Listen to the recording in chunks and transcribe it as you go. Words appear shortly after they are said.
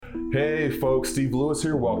Hey folks, Steve Lewis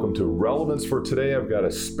here. Welcome to Relevance for Today. I've got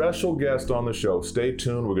a special guest on the show. Stay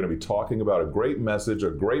tuned. We're going to be talking about a great message, a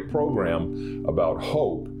great program about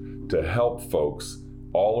hope to help folks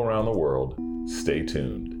all around the world. Stay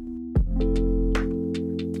tuned.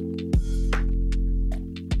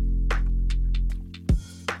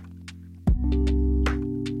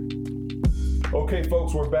 Okay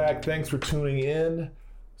folks, we're back. Thanks for tuning in.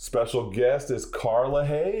 Special guest is Carla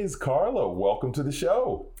Hayes. Carla, welcome to the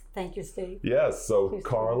show. Thank you, Steve. Yes, so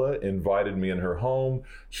Carla invited me in her home.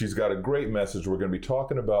 She's got a great message. We're going to be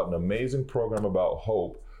talking about an amazing program about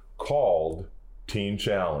hope called Teen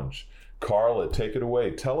Challenge. Carla, take it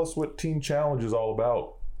away. Tell us what Teen Challenge is all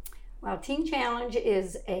about. Well, Teen Challenge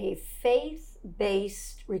is a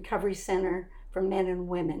faith-based recovery center for men and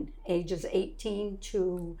women, ages 18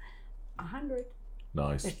 to 100.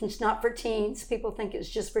 Nice. It's not for teens. People think it's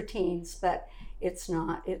just for teens, but it's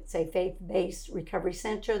not. It's a faith-based recovery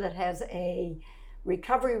center that has a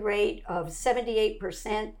recovery rate of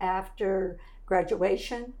 78% after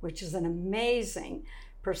graduation, which is an amazing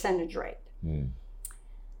percentage rate.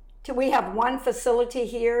 We have one facility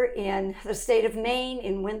here in the state of Maine,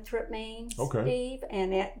 in Winthrop, Maine, Steve,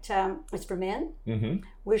 and it's for men.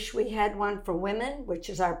 Wish we had one for women, which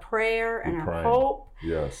is our prayer and our hope.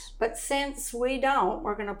 Yes. But since we don't,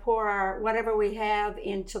 we're going to pour our whatever we have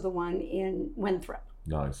into the one in Winthrop.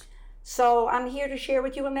 Nice. So I'm here to share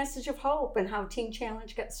with you a message of hope and how Teen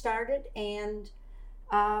Challenge got started, and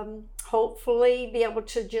hopefully be able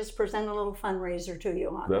to just present a little fundraiser to you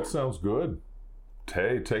on that. That sounds good.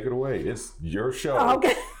 Tay, take it away. It's your show.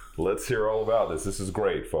 Okay. Let's hear all about this. This is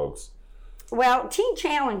great, folks. Well, Teen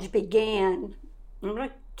Challenge began, I'm going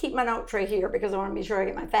to keep my notes right here because I want to be sure I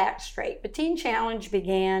get my facts straight, but Teen Challenge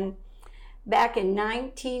began back in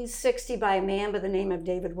 1960 by a man by the name of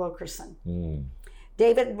David Wilkerson.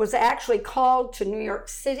 David was actually called to New York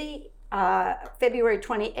City February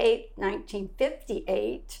 28,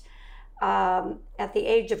 1958. At the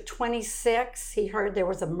age of 26, he heard there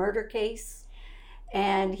was a murder case.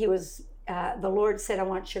 And he was, the Lord said, I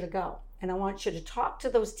want you to go. And I want you to talk to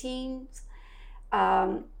those teens,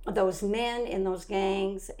 those men in those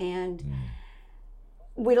gangs. And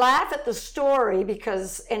we laugh at the story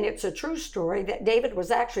because, and it's a true story, that David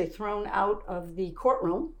was actually thrown out of the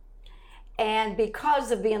courtroom. And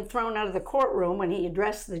because of being thrown out of the courtroom when he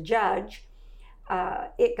addressed the judge,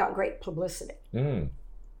 it got great publicity.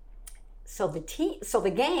 So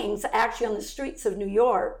the gangs actually on the streets of New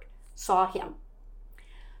York saw him.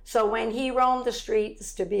 So when he roamed the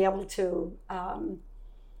streets to be able to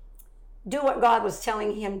do what God was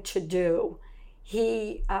telling him to do,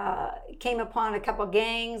 he came upon a couple of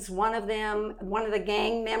gangs. One of the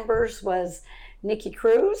gang members was Nicky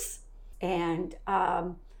Cruz, and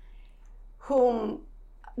whom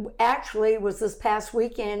actually was this past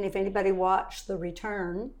weekend, if anybody watched The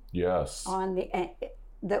Return. Yes.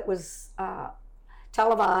 That was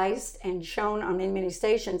televised and shown on many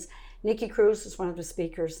stations. Nicky Cruz is one of the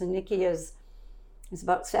speakers, and Nicky is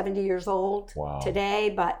about 70 years old today,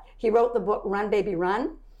 but he wrote the book Run Baby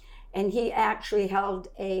Run, and he actually held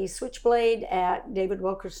a switchblade at David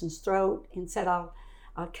Wilkerson's throat and said, I'll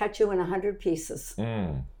cut you in 100 pieces.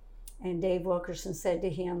 And Dave Wilkerson said to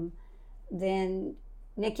him, then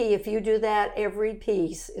Nicky, if you do that, every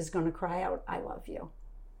piece is going to cry out, I love you.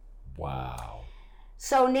 Wow.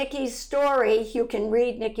 So Nicky's story, you can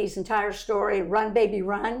read Nicky's entire story. Run Baby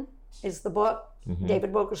Run is the book.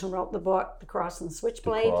 David Wilkerson wrote the book, The Cross and the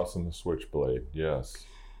Switchblade. The Cross and the Switchblade, yes.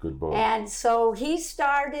 Good book. And so he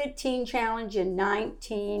started Teen Challenge in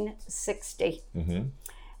 1960.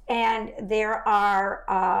 And there are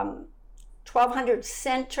 1,200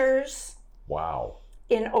 centers. Wow.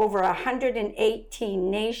 In over 118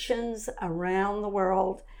 nations around the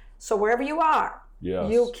world. So wherever you are,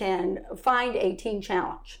 you can find a Teen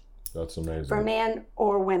Challenge. That's amazing. For men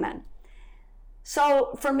or women.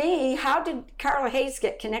 So for me, how did Carla Hayes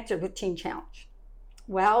get connected with Teen Challenge?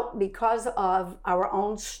 Well, because of our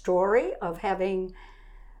own story of having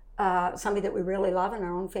somebody that we really love in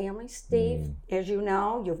our own family, Steve. As you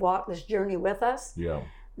know, you've walked this journey with us.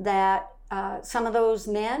 That some of those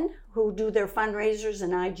men who do their fundraisers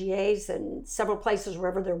and IGAs and several places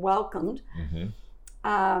wherever they're welcomed,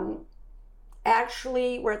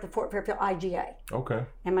 actually we're at the Fort Fairfield IGA. Okay.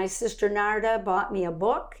 And my sister Narda bought me a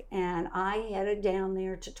book, and I headed down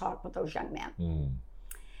there to talk with those young men.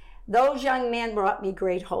 Those young men brought me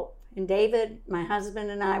great hope. And David, my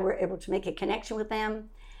husband, and I were able to make a connection with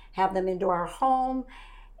them, have them into our home,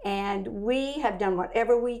 and we have done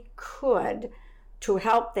whatever we could to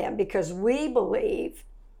help them, because we believe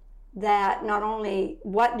that not only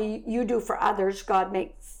what do you do for others, God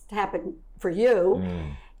makes happen for you.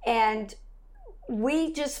 And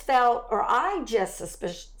we just felt, or I just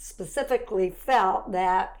specifically felt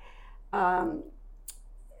that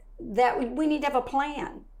that we need to have a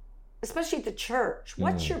plan, especially at the church.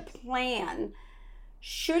 What's your plan?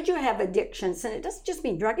 Should you have addictions? And it doesn't just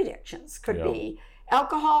mean drug addictions. Could be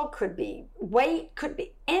alcohol, could be weight, could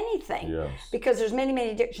be anything. Yes. Because there's many,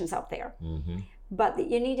 many addictions out there. But that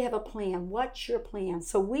you need to have a plan. What's your plan?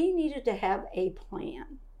 So we needed to have a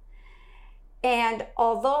plan. And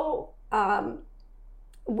although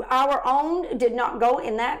our own did not go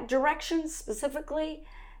in that direction specifically,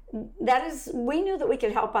 we knew that we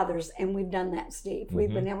could help others, and we've done that, Steve.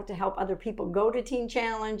 We've been able to help other people go to Teen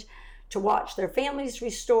Challenge, to watch their families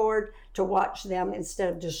restored, to watch them, instead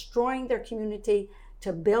of destroying their community,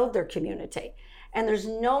 to build their community. And there is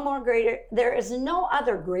no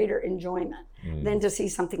other greater enjoyment than to see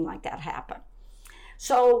something like that happen.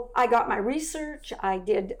 So I got my research.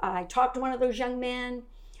 I talked to one of those young men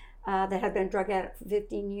that had been a drug addict for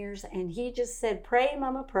 15 years, and he just said, "Pray,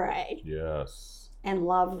 Mama, pray." Yes. And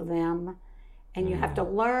love them. And you have to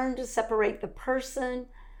learn to separate the person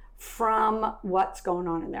from what's going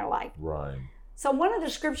on in their life. Right. So one of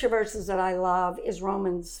the scripture verses that I love is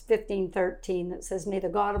Romans 15:13, that says, "May the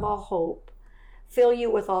God of all hope fill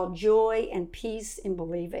you with all joy and peace in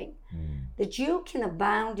believing, that you can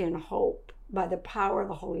abound in hope by the power of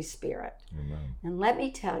the Holy Spirit." Amen. And let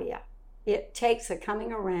me tell you, it takes a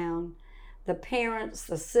coming around, the parents,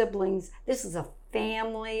 the siblings. This is a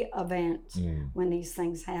family event when these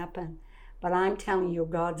things happen. But I'm telling you,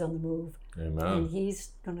 God's on the move. Amen. And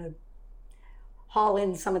He's going to haul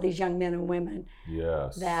in some of these young men and women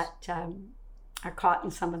that are caught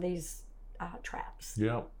in some of these traps.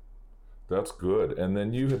 Yeah, that's good. And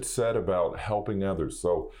then you had said about helping others.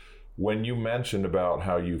 So when you mentioned about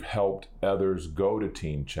how you've helped others go to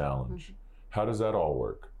Teen Challenge, how does that all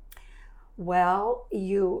work? Well,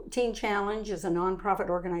 Teen Challenge is a nonprofit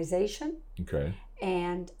organization. Okay.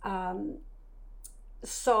 And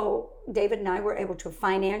so David and I were able to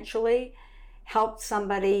financially help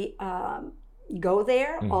somebody go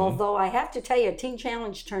there. Although I have to tell you, Teen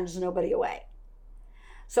Challenge turns nobody away.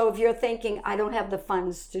 So if you're thinking, I don't have the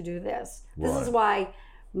funds to do this, this is why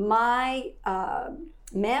my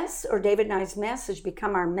mess, or David and I's message,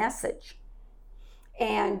 become our message.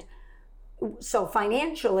 And so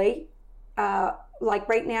financially, like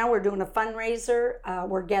right now, we're doing a fundraiser.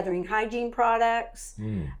 We're gathering hygiene products.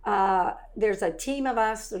 There's a team of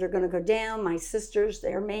us that are going to go down, my sisters,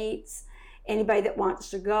 their mates, anybody that wants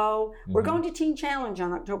to go. We're going to Teen Challenge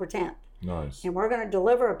on October 10th. Nice. And we're going to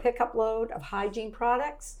deliver a pickup load of hygiene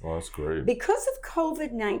products. Oh, that's great. Because of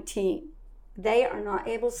COVID-19, they are not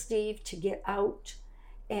able, Steve, to get out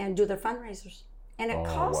and do their fundraisers. And it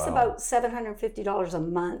costs about $750 a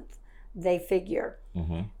month, they figure,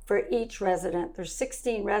 for each resident. There's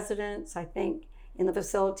 16 residents, I think, in the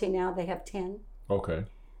facility now. They have 10. Okay.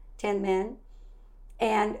 10 men.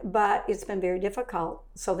 But it's been very difficult.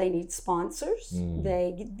 So they need sponsors.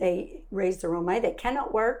 They raise their own money. They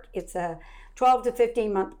cannot work. It's a 12 to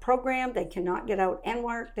 15 month program. They cannot get out and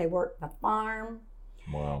work. They work the farm.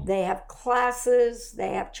 Wow. They have classes.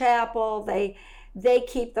 They have chapel. They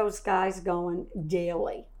keep those guys going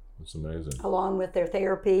daily. That's amazing. Along with their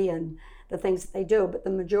therapy and the things that they do. But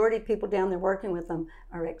the majority of people down there working with them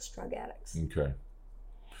are ex-drug addicts. Okay.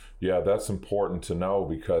 Yeah, that's important to know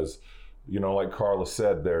because, you know, like Carla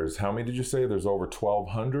said, there's, how many did you say? There's over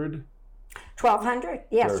 1,200? 1,200,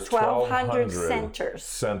 yes, there's 1,200 centers.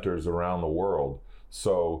 Centers around the world.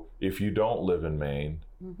 So if you don't live in Maine,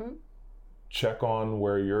 check on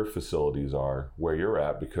where your facilities are, where you're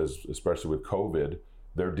at, because especially with COVID,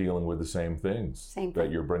 they're dealing with the same things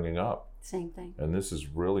that you're bringing up. Same thing. And this is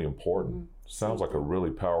really important. Sounds like a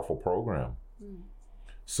really powerful program.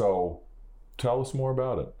 So tell us more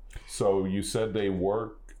about it. So you said they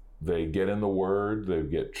work, they get in the Word, they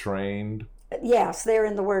get trained. Yes, they're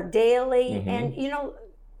in the Word daily. And, you know,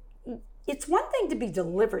 it's one thing to be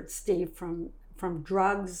delivered, Steve, from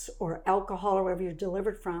drugs or alcohol or wherever you're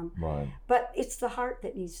delivered from. Right. But it's the heart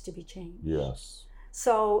that needs to be changed. Yes.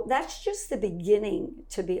 So that's just the beginning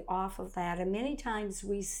to be off of that. And many times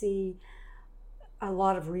we see a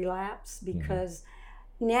lot of relapse because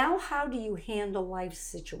now how do you handle life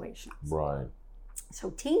situations? Right. So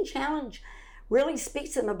Teen Challenge really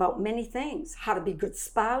speaks to them about many things. How to be good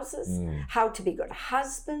spouses, how to be good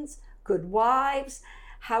husbands, good wives,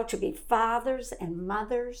 how to be fathers and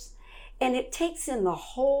mothers. And it takes in the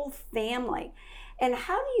whole family. And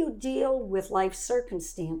how do you deal with life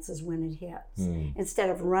circumstances when it hits?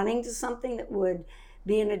 Instead of running to something that would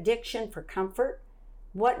be an addiction for comfort,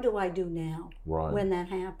 what do I do now when that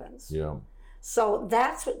happens? Yeah. So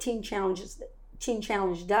that's what Teen Challenge is Teen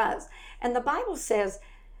Challenge does. And the Bible says,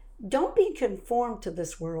 don't be conformed to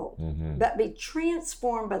this world, but be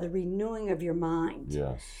transformed by the renewing of your mind.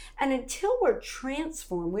 Yes. And until we're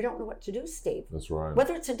transformed, we don't know what to do, Steve. That's right.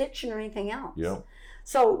 Whether it's addiction or anything else. Yep.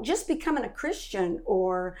 So just becoming a Christian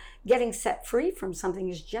or getting set free from something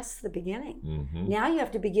is just the beginning. Now you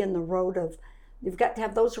have to begin the road of, you've got to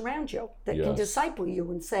have those around you that can disciple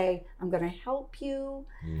you and say, I'm going to help you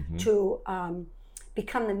to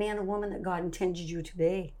become the man or woman that God intended you to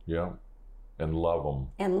be. Yeah. And love them.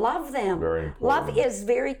 And love them. Very important. Love is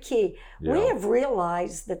very key. Yeah. We have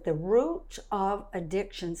realized that the root of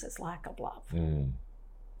addictions is lack of love.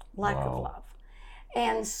 Lack of love.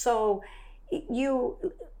 And so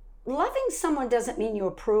loving someone doesn't mean you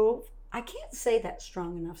approve. I can't say that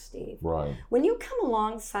strong enough, Steve. Right. When you come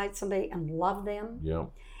alongside somebody and love them,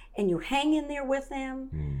 and you hang in there with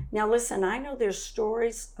them. Now listen, I know there's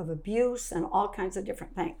stories of abuse and all kinds of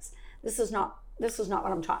different things. This is not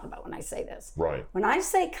what I'm talking about when I say this. Right. When I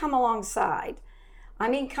say come alongside, I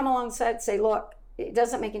mean come alongside, say, look, it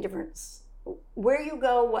doesn't make a difference where you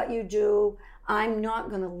go, what you do. I'm not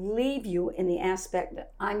going to leave you in the aspect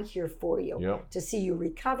that I'm here for you, to see you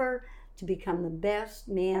recover, to become the best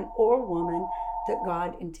man or woman that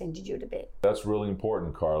God intended you to be. That's really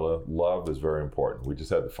important, Carla. Love is very important. We just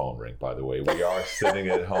had the phone ring, by the way. We are sitting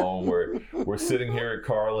at home. We're sitting here at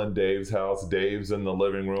Carla and Dave's house. Dave's in the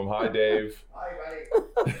living room. Hi, Dave. Hi,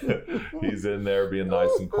 buddy. He's in there being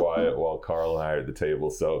nice and quiet while Carla and I are at the table.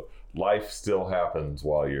 So life still happens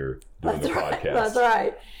while you're doing the podcast. That's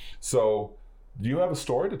right. So do you have a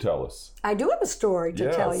story to tell us? I do have a story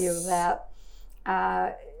to tell you that,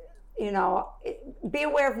 be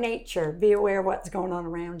aware of nature, be aware of what's going on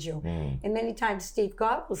around you. And many times, Steve,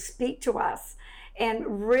 God will speak to us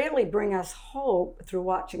and really bring us hope through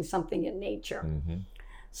watching something in nature.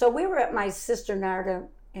 So we were at my sister Narda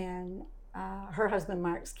and her husband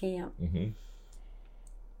Mark's camp,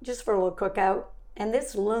 just for a little cookout. And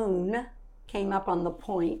this loon came up on the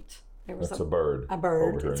point. That's a bird. A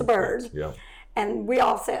bird. It's a bird. Yeah. And we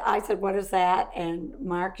all said, I said, what is that? And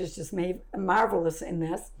Mark is just marvelous in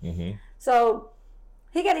this. So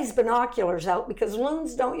he got his binoculars out because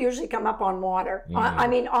loons don't usually come up on water.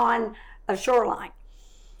 On a shoreline.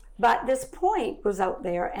 But this point was out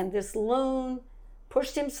there, and this loon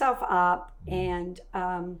pushed himself up, and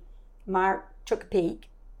Mark took a peek,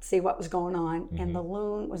 see what was going on, and the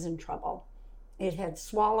loon was in trouble. It had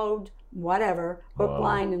swallowed whatever, hook,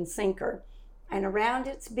 line, and sinker. And around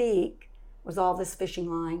its beak was all this fishing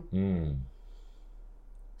line.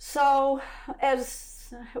 So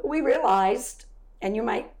as we realized, and you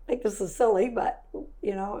might think this is silly, but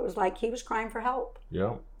it was like he was crying for help.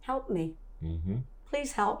 Yeah. Help me.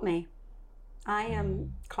 Please help me. I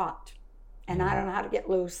am caught, and I don't know how to get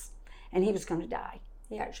loose. And he was going to die.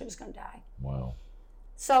 He actually was going to die. Wow.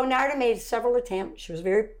 So Narda made several attempts. She was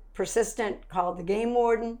very persistent, called the game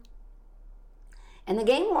warden. And the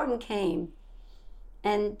game warden came,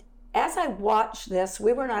 and as I watched this,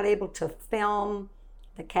 we were not able to film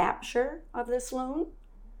the capture of this loon,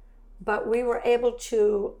 but we were able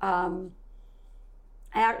to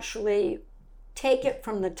actually take it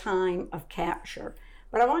from the time of capture.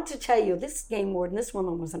 But I want to tell you, this game warden, this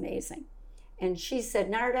woman was amazing. And she said,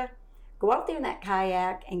 Narda, go out there in that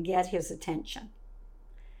kayak and get his attention,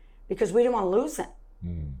 because we don't want to lose him.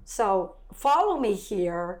 So follow me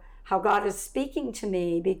here, how God is speaking to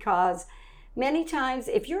me, because many times,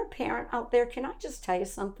 if you're a parent out there, can I just tell you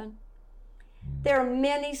something? There are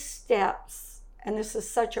many steps, and this is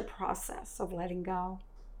such a process of letting go.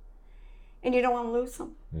 And you don't want to lose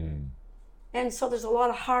them. And so there's a lot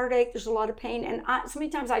of heartache, there's a lot of pain. And so many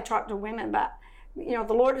times I talk to women about,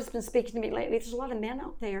 the Lord has been speaking to me lately. There's a lot of men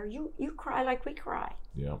out there. You cry like we cry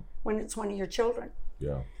when it's one of your children.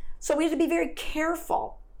 Yeah. So we have to be very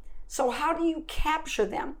careful. So how do you capture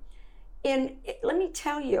them? And let me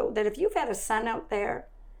tell you that if you've had a son out there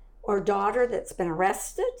or daughter that's been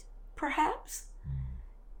arrested, perhaps,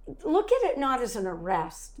 look at it not as an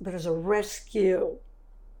arrest, but as a rescue.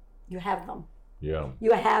 You have them. Yeah.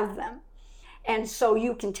 You have them. And so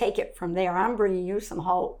you can take it from there. I'm bringing you some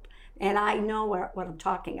hope. And I know what I'm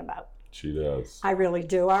talking about. She does. I really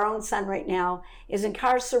do. Our own son right now is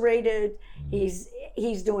incarcerated.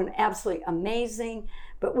 He's doing absolutely amazing.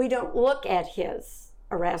 But we don't look at his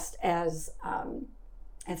arrest as an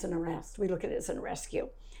arrest. We look at it as a rescue.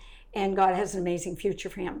 And God has an amazing future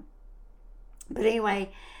for him. But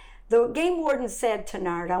anyway, the game warden said to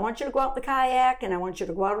Narda, I want you to go out the kayak, and I want you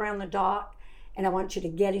to go out around the dock, and I want you to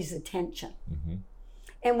get his attention.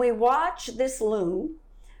 And we watched this loon,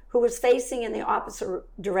 who was facing in the opposite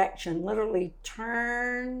direction, literally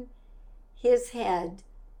turn his head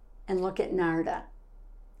and look at Narda.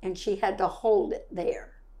 And she had to hold it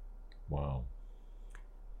there. Wow.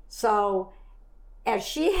 So as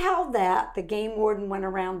she held that, the game warden went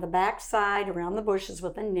around the backside, around the bushes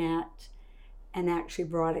with a net, and actually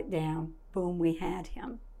brought it down. Boom, we had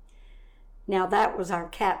him. Now that was our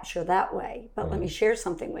capture that way. But let me share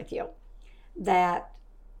something with you.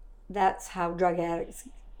 That's how drug addicts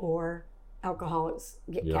or alcoholics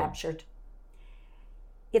get captured.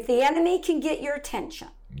 If the enemy can get your attention,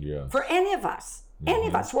 for any of us,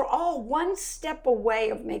 we're all one step away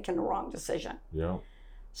of making a wrong decision. Yeah.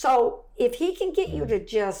 So if he can get you to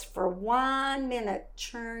just for 1 minute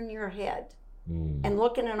turn your head and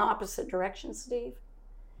look in an opposite direction, Steve,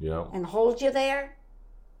 and hold you there,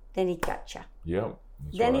 then he got you. Yeah.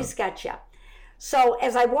 Then he's got you. So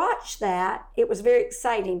as I watched that, it was very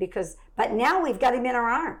exciting but now we've got him in our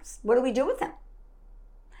arms. What do we do with him?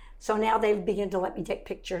 So now they begin to let me take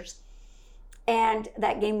pictures. And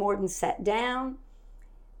that game warden sat down.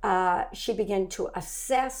 She began to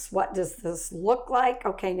assess, what does this look like?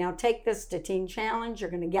 Okay, now take this to Teen Challenge. You're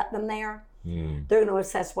going to get them there. They're going to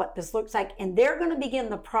assess what this looks like. And they're going to begin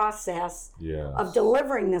the process of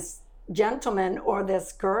delivering this gentleman or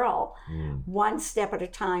this girl one step at a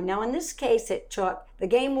time. Now, in this case, it took the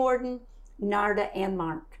game warden, Narda, and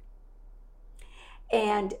Mark.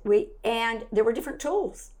 And there were different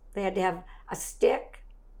tools. They had to have a stick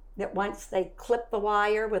that once they clipped the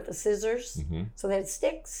wire with the scissors. So they had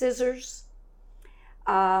stick, scissors,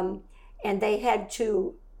 and they had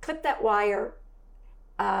to clip that wire,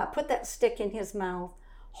 put that stick in his mouth,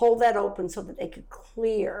 hold that open so that they could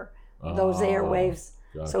clear those airwaves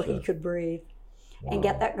so he could breathe and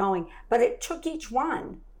get that going. But it took each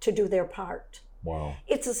one to do their part. Wow.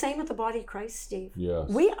 It's the same with the body of Christ, Steve. Yes.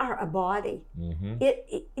 We are a body.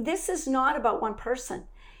 This is not about one person.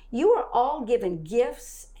 You are all given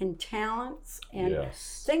gifts and talents and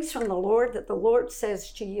things from the Lord that the Lord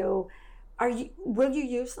says to you, will you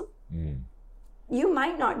use them? You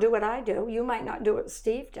might not do what I do. You might not do what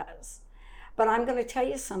Steve does. But I'm going to tell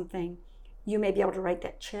you something. You may be able to write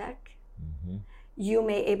that check. You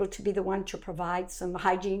may be able to be the one to provide some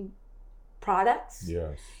hygiene products.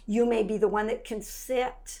 Yes. You may be the one that can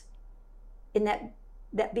sit in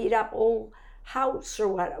that beat up old house or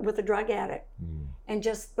what with a drug addict and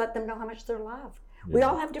just let them know how much they're loved. We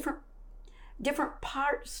all have different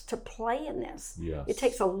parts to play in this. It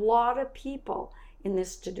takes a lot of people in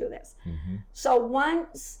this to do this. So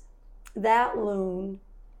once that loon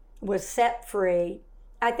was set free,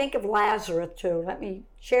 I think of Lazarus too. Let me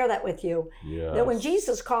share that with you. That when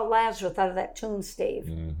Jesus called Lazarus out of that tomb, Steve,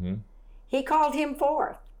 he called him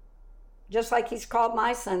forth, just like he's called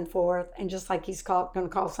my son forth, and just like he's going to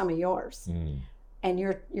call some of yours and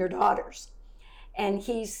your daughters. But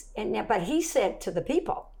he said to the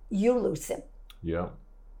people, "You loose him.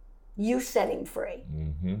 You set him free."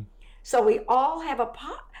 So we all have a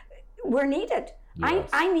part. We're needed.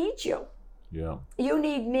 I need you. You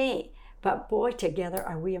need me. But boy, together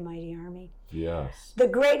are we a mighty army. The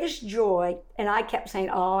greatest joy, and I kept saying,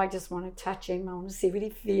 "Oh, I just want to touch him. I want to see what he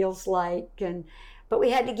feels like." But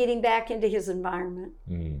we had to get him back into his environment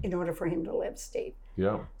in order for him to live, Steve.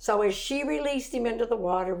 So as she released him into the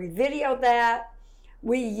water, we videoed that.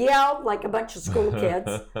 We yelled like a bunch of school kids.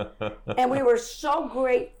 And we were so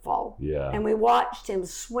grateful. And we watched him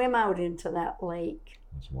swim out into that lake.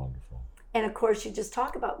 That's wonderful. And of course, you just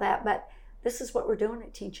talk about that, but this is what we're doing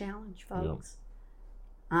at Teen Challenge, folks.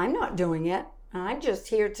 I'm not doing it. I'm just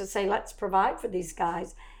here to say, let's provide for these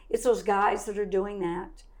guys. It's those guys that are doing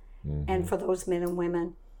that, and for those men and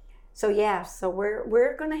women. So so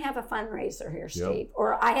we're going to have a fundraiser here, Steve.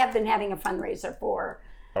 Or I have been having a fundraiser for.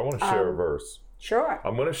 I want to share a verse. Sure.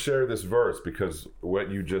 I'm going to share this verse because what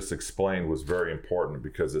you just explained was very important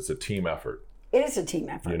because it's a team effort. It is a team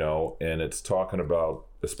effort. And it's talking about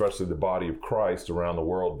especially the body of Christ around the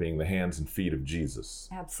world being the hands and feet of Jesus.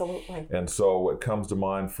 Absolutely. And so what comes to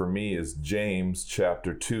mind for me is James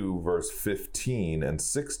chapter 2, verse 15 and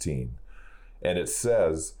 16. And it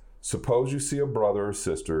says, "Suppose you see a brother or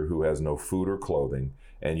sister who has no food or clothing,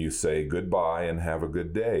 and you say, 'Goodbye and have a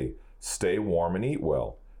good day. Stay warm and eat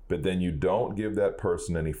well.' But then you don't give that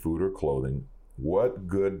person any food or clothing. What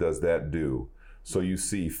good does that do? So you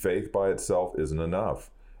see, faith by itself isn't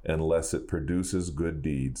enough. Unless it produces good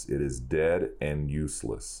deeds, it is dead and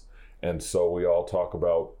useless." And so we all talk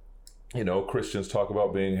about, Christians talk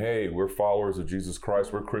about being, hey, we're followers of Jesus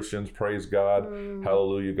Christ. We're Christians. Praise God.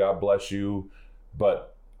 Hallelujah. God bless you.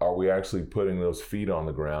 But are we actually putting those feet on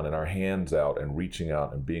the ground and our hands out and reaching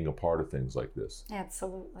out and being a part of things like this?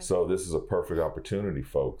 Absolutely. So this is a perfect opportunity,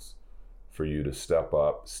 folks, for you to step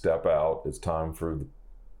up, step out. It's time for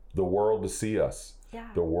the world to see us.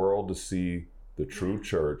 the world to see the true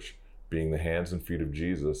church being the hands and feet of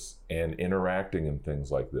Jesus and interacting in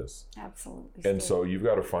things like this. Absolutely. And so you've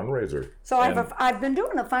got a fundraiser. So I've been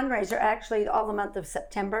doing a fundraiser actually all the month of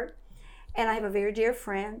September, and I have a very dear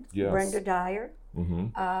friend, Brenda Dyer,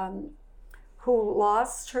 who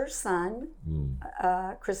lost her son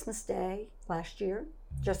Christmas Day last year,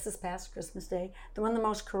 just this past Christmas Day. They're one of the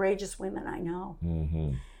most courageous women I know.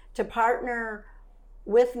 To partner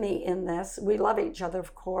with me in this, we love each other,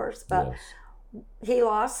 of course, but he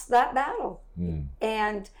lost that battle.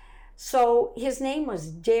 And so his name was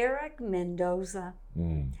Derek Mendoza.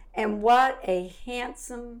 And what a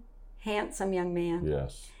handsome, handsome young man.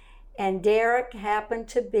 Yes. And Derek happened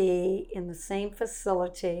to be in the same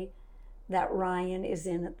facility that Ryan is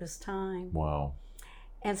in at this time. Wow.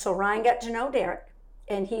 And so Ryan got to know Derek.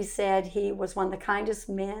 And he said he was one of the kindest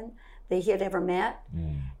men that he had ever met.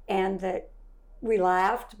 And that we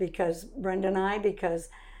laughed because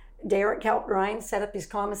Derek helped Ryan set up his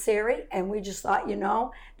commissary, and we just thought,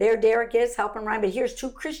 there Derek is helping Ryan. But here's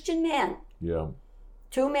two Christian men. Yeah.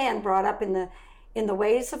 Two men brought up in the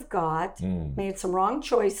ways of God, made some wrong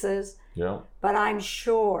choices. Yeah. But I'm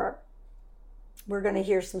sure we're going to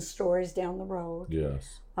hear some stories down the road.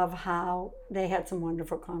 Yes. Of how they had some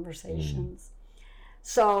wonderful conversations.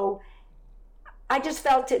 So I just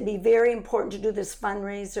felt it'd be very important to do this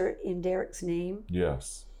fundraiser in Derek's name.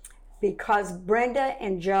 Yes. Because Brenda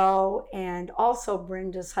and Joe, and also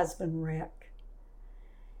Brenda's husband Rick,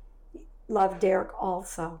 love Derek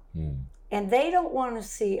also. And they don't want to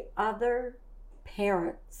see other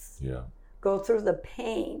parents go through the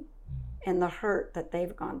pain and the hurt that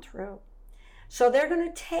they've gone through. So they're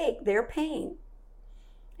going to take their pain,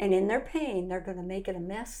 and in their pain, they're going to make it a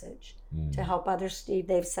message to help others. Steve,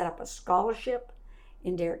 they've set up a scholarship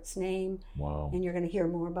in Derek's name. Wow. And you're going to hear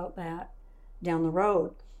more about that down the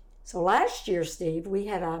road. So last year, Steve, we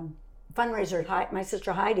had a fundraiser at my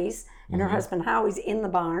sister Heidi's and her husband Howie's in the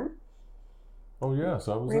barn. Oh, yes,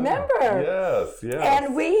 I was Remember? There. Yes.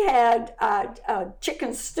 And we had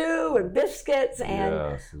chicken stew and biscuits,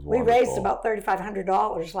 and we raised about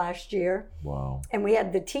 $3,500 last year. Wow. And we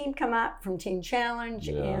had the team come up from Teen Challenge,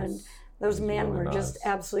 and those men were just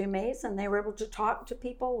absolutely amazing. They were able to talk to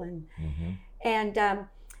people. And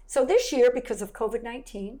so this year, because of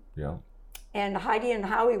COVID-19, and Heidi and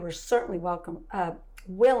Howie were certainly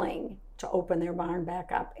willing to open their barn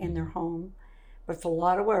back up in their home, but it's a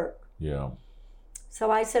lot of work. Yeah. So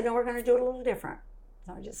I said, no, we're going to do it a little different.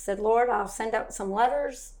 So I just said, Lord, I'll send out some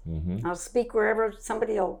letters. I'll speak wherever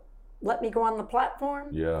somebody will let me go on the platform.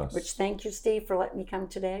 Yes. Which, thank you, Steve, for letting me come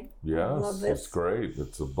today. Yes, it's great.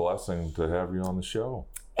 It's a blessing to have you on the show.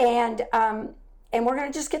 And we're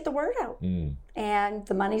going to just get the word out. And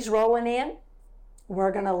the money's rolling in.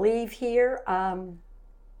 We're going to leave here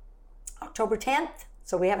October 10th.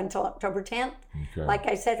 So we have until October 10th. Okay. Like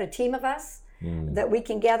I said, a team of us that we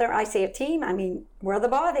can gather. I say a team, I mean, we're the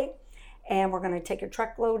body. And we're going to take a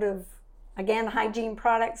truckload of, again, hygiene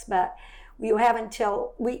products. But you have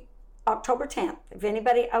until October 10th. If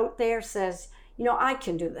anybody out there says, I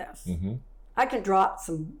can do this. I can drop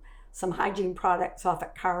some hygiene products off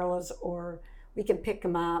at Carla's, or we can pick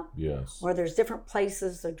them up. Yes. Or there's different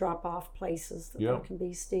places, the drop-off places that there can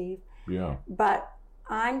be, Steve. Yeah. But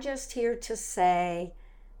I'm just here to say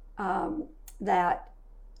that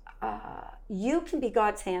you can be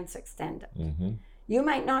God's hands extended. You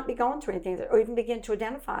might not be going through anything or even begin to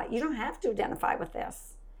identify. You don't have to identify with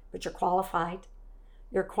this, but you're qualified.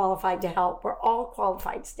 You're qualified to help. We're all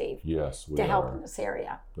qualified, Steve. Yes, we to are. help in this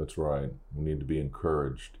area. That's right. We need to be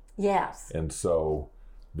encouraged. Yes. And so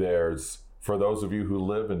for those of you who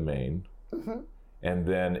live in Maine, and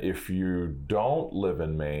then if you don't live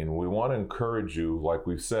in Maine, we want to encourage you, like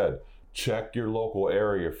we've said, check your local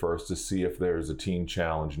area first to see if there's a teen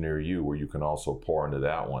challenge near you where you can also pour into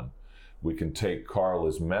that one. We can take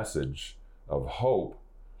Carla's message of hope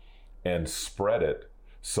and spread it.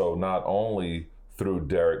 So not only through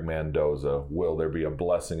Derek Mendoza will there be a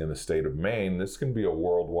blessing in the state of Maine, this can be a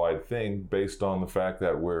worldwide thing based on the fact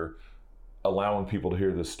that we're allowing people to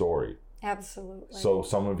hear this story. Absolutely. So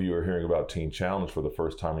some of you are hearing about Teen Challenge for the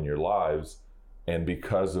first time in your lives, and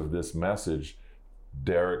because of this message,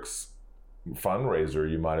 Derek's fundraiser,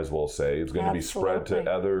 you might as well say, is going to be spread to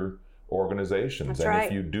other organizations. That's right.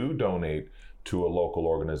 If you do donate to a local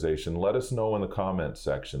organization, let us know in the comments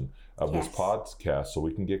section of this podcast so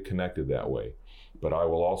we can get connected that way. But I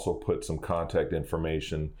will also put some contact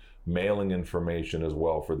information, mailing information as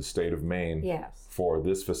well for the state of Maine for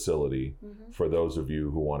this facility, for those of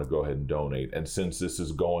you who want to go ahead and donate. And since this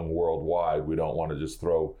is going worldwide, we don't want to just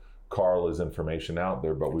throw Carla's information out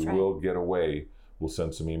there, but we will get away we'll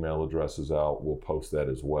send some email addresses out. We'll post that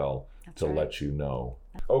as well to right. let you know.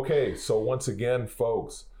 Okay, so once again,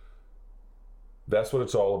 folks, that's what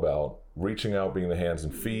it's all about. Reaching out, being the hands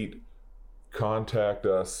and feet. Contact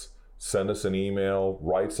us, send us an email,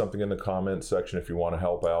 write something in the comment section if you want to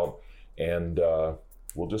help out, and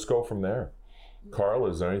we'll just go from there. Carla,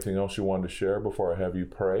 is there anything else you wanted to share before I have you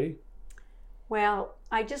pray? Well,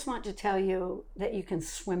 I just want to tell you that you can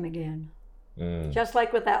swim again. Mm. Just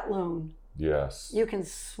like with that loon. Yes. You can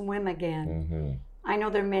swim again. Mm-hmm. I know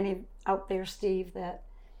there are many out there, Steve, that,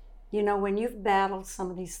 you know, when you've battled some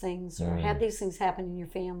of these things or had these things happen in your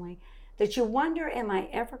family, that you wonder, am I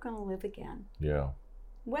ever going to live again? Yeah.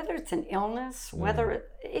 Whether it's an illness, whether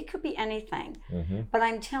it could be anything. Mm-hmm. But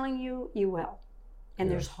I'm telling you, you will. And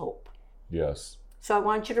there's hope. Yes. So I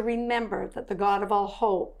want you to remember that the God of all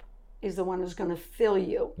hope is the one who's going to fill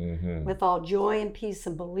you with all joy and peace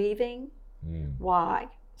and believing. Why?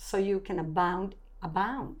 So you can abound.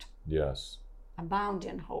 Yes. Abound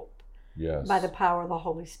in hope. Yes. By the power of the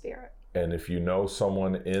Holy Spirit. And if you know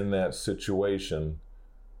someone in that situation,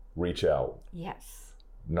 reach out. Yes.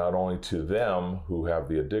 Not only to them who have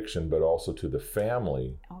the addiction, but also to the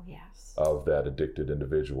family of that addicted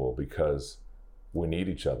individual, because we need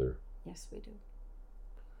each other. Yes, we do.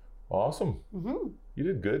 Awesome. You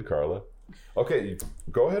did good, Carla. Okay,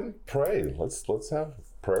 go ahead and pray. Let's have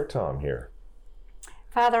prayer time here.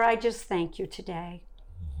 Father, I just thank you today.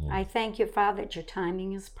 I thank you, Father, that your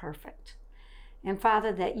timing is perfect. And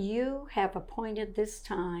Father, that you have appointed this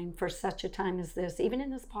time for such a time as this, even in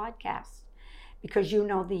this podcast, because you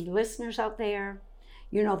know the listeners out there,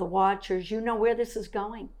 you know the watchers, you know where this is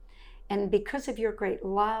going. And because of your great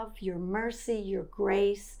love, your mercy, your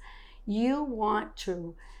grace, you want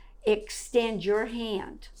to extend your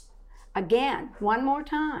hand again, one more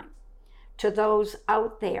time, to those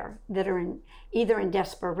out there that are either in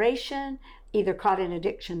desperation, either caught in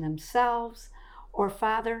addiction themselves, or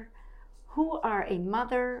Father, who are a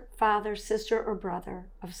mother, father, sister, or brother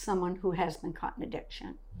of someone who has been caught in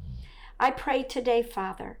addiction. I pray today,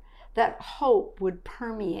 Father, that hope would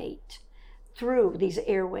permeate through these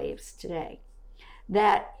airwaves today,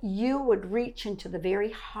 that you would reach into the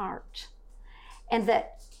very heart, and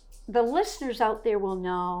that the listeners out there will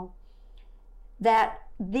know that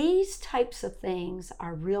these types of things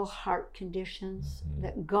are real heart conditions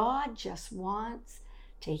that God just wants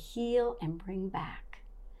to heal and bring back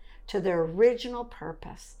to their original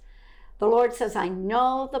purpose. The Lord says, I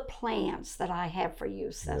know the plans that I have for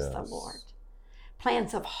you, says the Lord.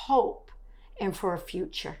 Plans of hope and for a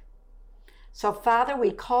future. So, Father,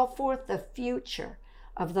 we call forth the future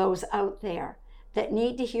of those out there that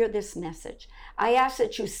need to hear this message. I ask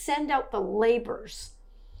that you send out the laborers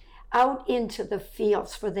out into the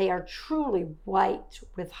fields, for they are truly white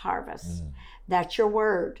with harvest. That's your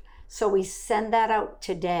word. So we send that out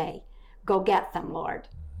today. Go get them, Lord.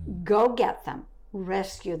 Go get them,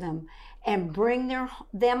 rescue them, and bring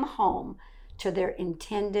them home to their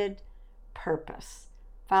intended purpose.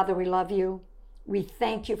 Father, we love you. We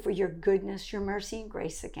thank you for your goodness, your mercy, and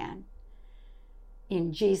grace again.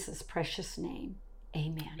 In Jesus' precious name,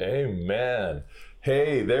 amen. Amen.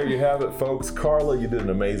 Hey, there you have it, folks. Carla, you did an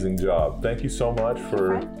amazing job. Thank you so much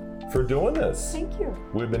for doing this. Thank you.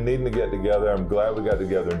 We've been needing to get together. I'm glad we got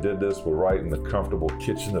together and did this. We're right in the comfortable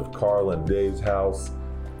kitchen of Carla and Dave's house.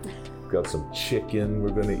 Got some chicken we're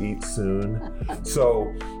going to eat soon.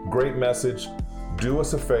 So, great message. Do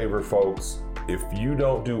us a favor, folks. If you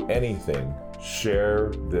don't do anything,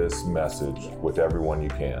 share this message with everyone you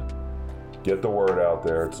can. Get the word out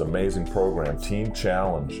there. It's an amazing program. Teen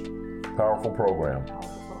Challenge. Powerful program.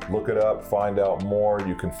 Look it up, find out more.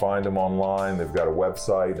 You can find them online. They've got a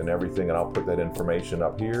website and everything, and I'll put that information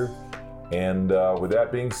up here. And with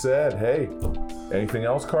that being said, hey, anything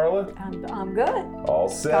else, Carla? I'm good. All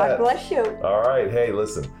set. God bless you. All right. Hey,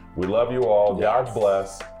 listen, we love you all. Yes. God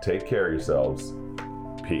bless. Take care of yourselves.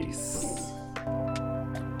 Peace.